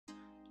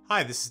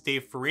Hi, this is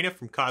Dave Farina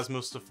from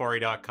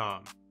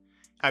CosmosSafari.com.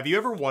 Have you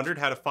ever wondered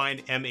how to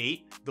find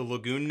M8, the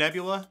Lagoon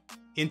Nebula?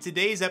 In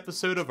today's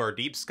episode of our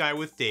Deep Sky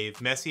with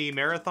Dave Messier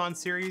Marathon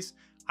series,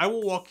 I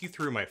will walk you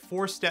through my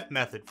 4-step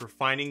method for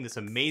finding this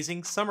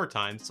amazing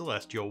summertime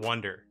celestial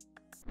wonder.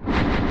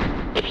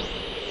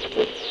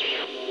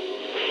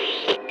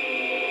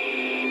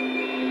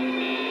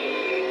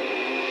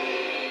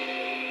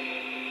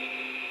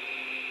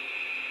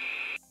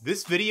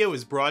 This video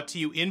is brought to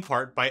you in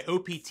part by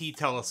OPT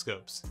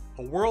Telescopes,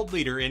 a world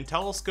leader in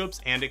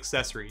telescopes and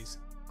accessories.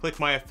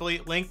 Click my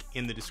affiliate link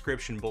in the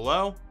description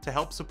below to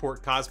help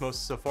support Cosmos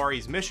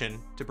Safari's mission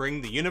to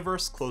bring the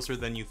universe closer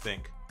than you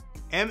think.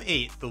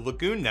 M8, the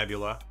Lagoon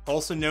Nebula,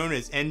 also known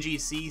as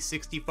NGC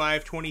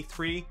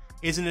 6523,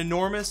 is an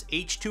enormous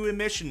H2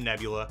 emission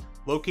nebula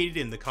located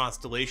in the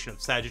constellation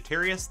of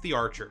Sagittarius the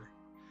Archer.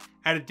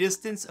 At a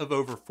distance of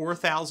over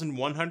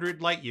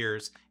 4,100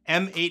 light-years,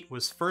 M8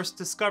 was first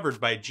discovered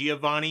by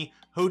Giovanni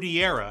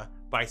Hodiera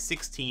by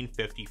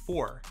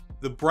 1654.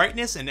 The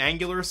brightness and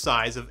angular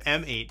size of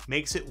M8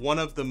 makes it one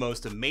of the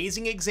most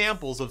amazing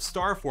examples of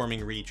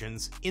star-forming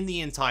regions in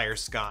the entire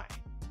sky.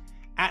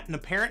 At an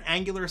apparent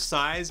angular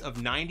size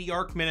of 90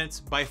 arc-minutes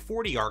by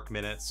 40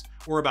 arc-minutes,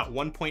 or about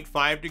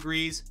 1.5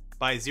 degrees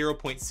by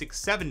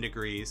 0.67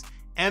 degrees,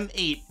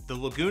 M8, the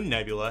Lagoon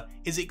Nebula,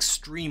 is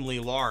extremely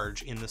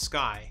large in the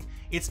sky.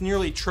 It's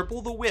nearly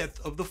triple the width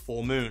of the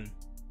full moon.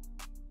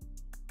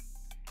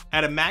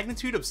 At a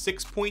magnitude of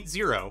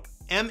 6.0,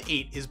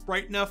 M8 is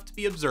bright enough to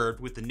be observed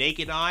with the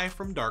naked eye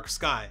from dark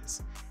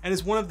skies, and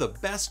is one of the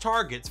best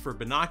targets for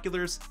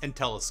binoculars and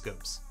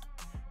telescopes.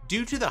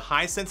 Due to the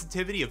high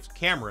sensitivity of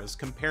cameras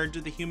compared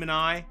to the human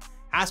eye,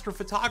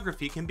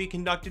 astrophotography can be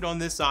conducted on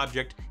this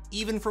object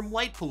even from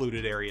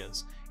light-polluted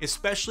areas,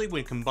 especially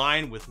when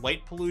combined with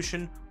light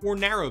pollution or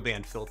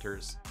narrowband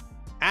filters.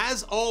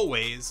 As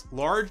always,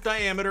 large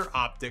diameter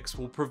optics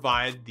will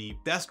provide the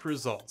best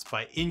results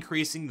by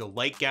increasing the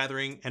light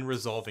gathering and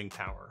resolving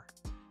power.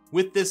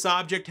 With this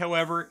object,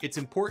 however, it's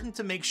important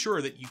to make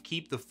sure that you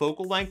keep the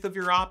focal length of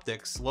your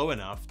optics low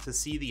enough to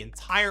see the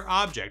entire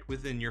object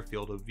within your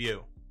field of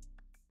view.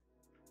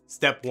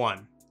 Step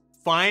 1.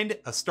 Find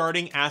a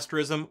starting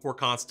asterism or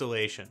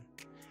constellation.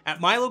 At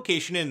my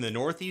location in the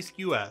northeast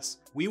US,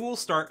 we will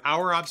start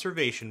our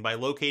observation by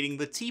locating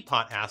the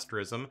Teapot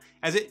Asterism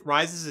as it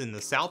rises in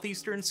the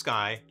southeastern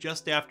sky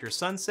just after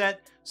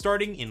sunset,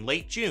 starting in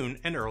late June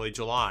and early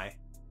July.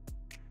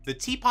 The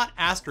Teapot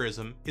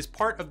Asterism is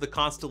part of the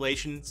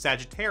constellation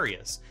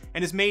Sagittarius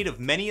and is made of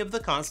many of the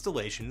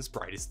constellation's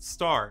brightest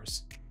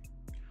stars.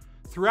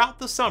 Throughout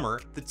the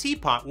summer, the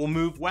Teapot will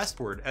move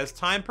westward as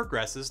time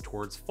progresses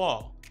towards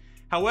fall.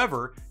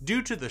 However,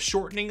 due to the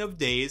shortening of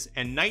days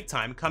and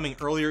nighttime coming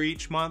earlier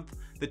each month,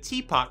 the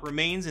Teapot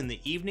remains in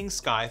the evening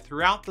sky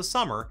throughout the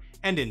summer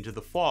and into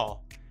the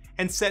fall,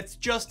 and sets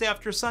just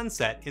after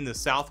sunset in the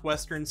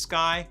southwestern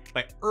sky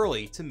by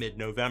early to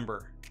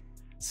mid-November.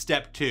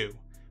 Step 2.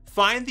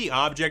 Find the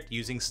object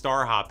using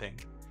star hopping.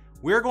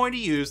 We're going to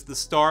use the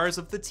stars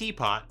of the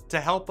Teapot to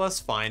help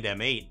us find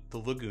M8, the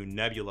Lagoon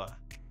Nebula.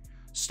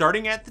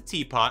 Starting at the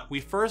Teapot, we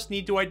first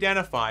need to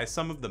identify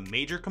some of the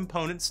major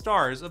component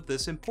stars of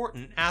this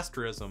important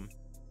asterism.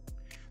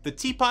 The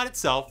Teapot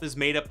itself is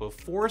made up of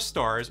 4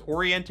 stars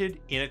oriented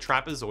in a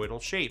trapezoidal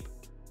shape.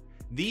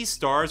 These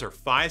stars are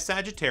Phi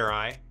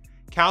Sagittarii,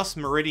 Caus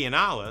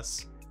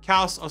Meridionalis,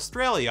 Caus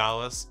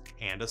Australialis,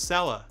 and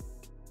Ocella.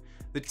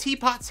 The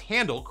Teapot's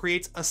handle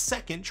creates a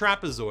second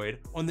trapezoid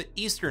on the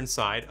eastern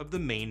side of the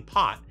main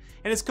pot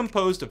and is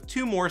composed of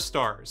 2 more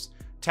stars,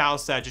 Tau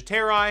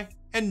Sagittarii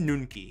and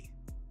Nunci.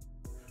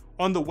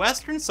 On the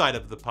western side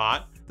of the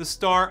pot, the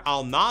star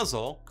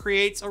Alnazzle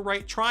creates a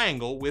right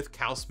triangle with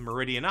Caus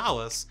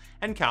Meridionalis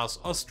and Caus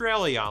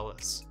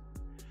Australialis.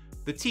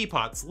 The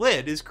Teapot's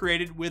lid is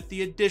created with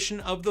the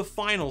addition of the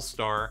final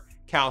star,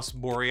 Caus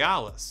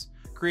Borealis,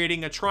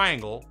 creating a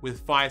triangle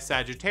with Phi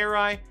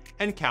Sagittarii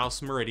and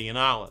Caus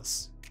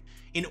Meridionalis.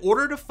 In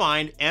order to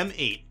find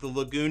M8, the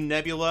Lagoon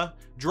Nebula,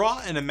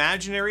 draw an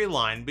imaginary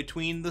line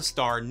between the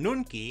star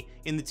Nunci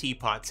in the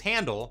Teapot's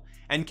handle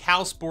and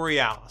Caus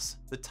Borealis,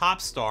 the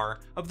top star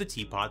of the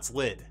Teapot's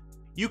lid.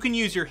 You can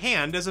use your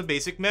hand as a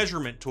basic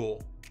measurement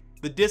tool.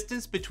 The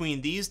distance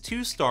between these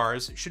 2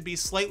 stars should be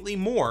slightly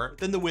more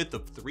than the width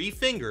of 3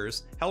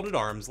 fingers held at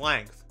arm's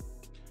length.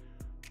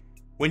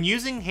 When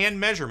using hand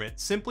measurement,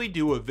 simply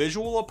do a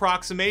visual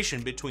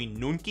approximation between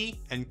Nunci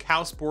and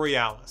Caus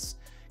Borealis.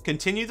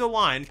 Continue the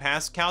line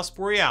past Caus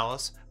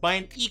Borealis by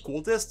an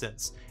equal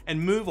distance, and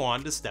move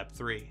on to step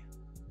 3.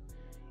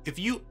 If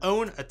you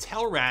own a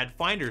Telrad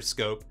finder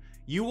scope,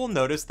 you will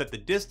notice that the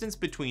distance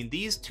between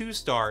these 2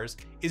 stars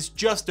is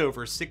just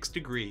over 6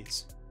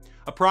 degrees,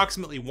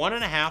 approximately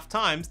 1.5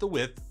 times the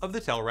width of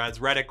the Telrad's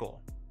reticle.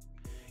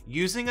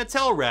 Using a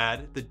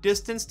Telrad, the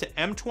distance to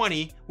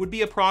M20 would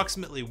be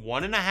approximately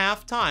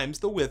 1.5 times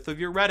the width of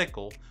your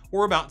reticle,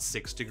 or about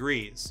 6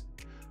 degrees.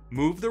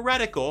 Move the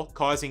reticle,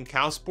 causing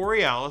Caus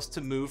Borealis to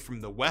move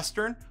from the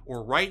western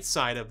or right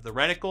side of the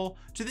reticle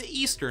to the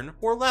eastern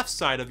or left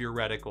side of your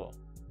reticle.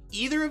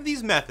 Either of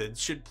these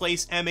methods should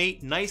place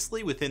M8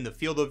 nicely within the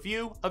field of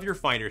view of your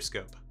finder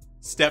scope.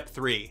 Step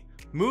 3.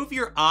 Move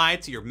your eye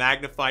to your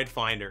magnified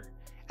finder.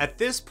 At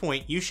this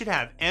point, you should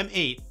have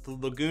M8, the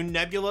Lagoon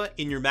Nebula,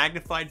 in your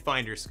magnified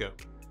finder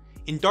scope.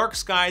 In dark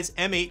skies,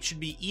 M8 should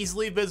be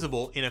easily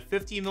visible in a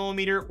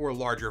 50mm or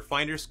larger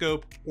finder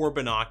scope or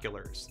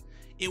binoculars.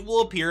 It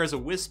will appear as a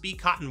wispy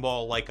cotton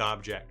ball-like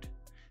object.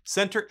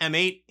 Center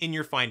M8 in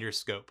your finder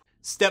scope.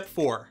 Step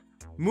 4.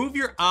 Move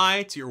your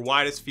eye to your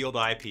widest field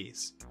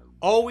eyepiece.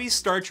 Always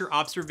start your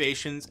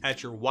observations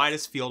at your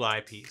widest field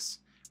eyepiece.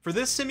 For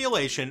this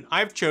simulation,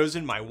 I've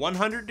chosen my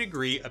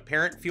 100-degree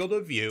apparent field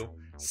of view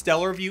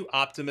StellarView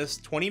Optimus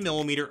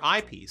 20mm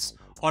eyepiece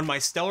on my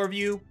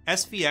StellarView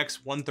SVX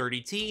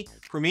 130T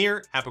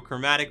Premier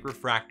Apochromatic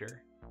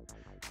Refractor.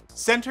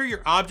 Center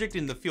your object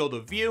in the field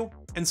of view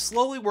and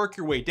slowly work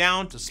your way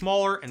down to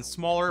smaller and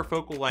smaller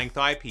focal length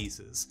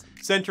eyepieces,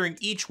 centering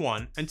each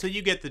one until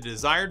you get the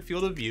desired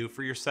field of view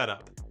for your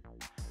setup.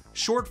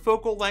 Short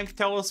focal length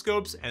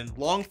telescopes and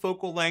long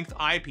focal length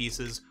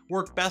eyepieces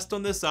work best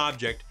on this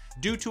object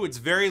due to its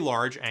very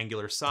large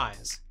angular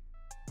size.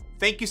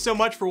 Thank you so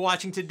much for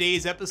watching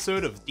today's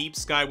episode of Deep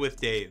Sky with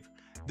Dave.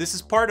 This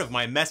is part of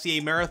my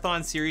Messier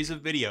Marathon series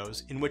of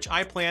videos in which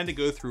I plan to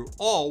go through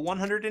all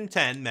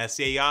 110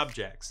 Messier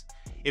objects.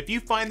 If you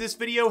find this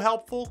video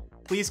helpful,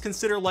 please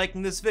consider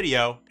liking this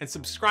video and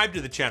subscribe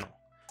to the channel.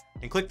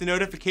 And click the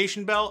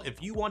notification bell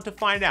if you want to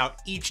find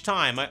out each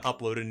time I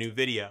upload a new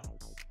video.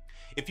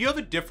 If you have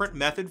a different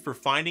method for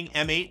finding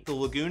M8 the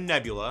Lagoon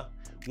Nebula,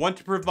 want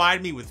to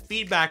provide me with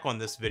feedback on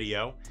this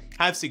video,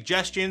 have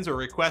suggestions or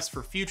requests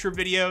for future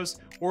videos,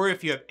 or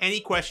if you have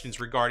any questions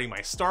regarding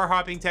my star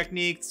hopping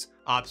techniques,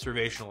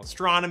 observational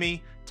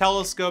astronomy,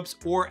 telescopes,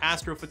 or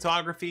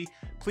astrophotography,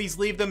 please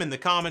leave them in the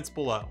comments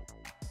below.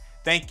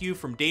 Thank you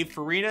from Dave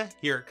Farina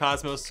here at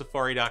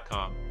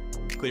CosmosSafari.com.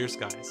 Clear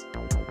skies.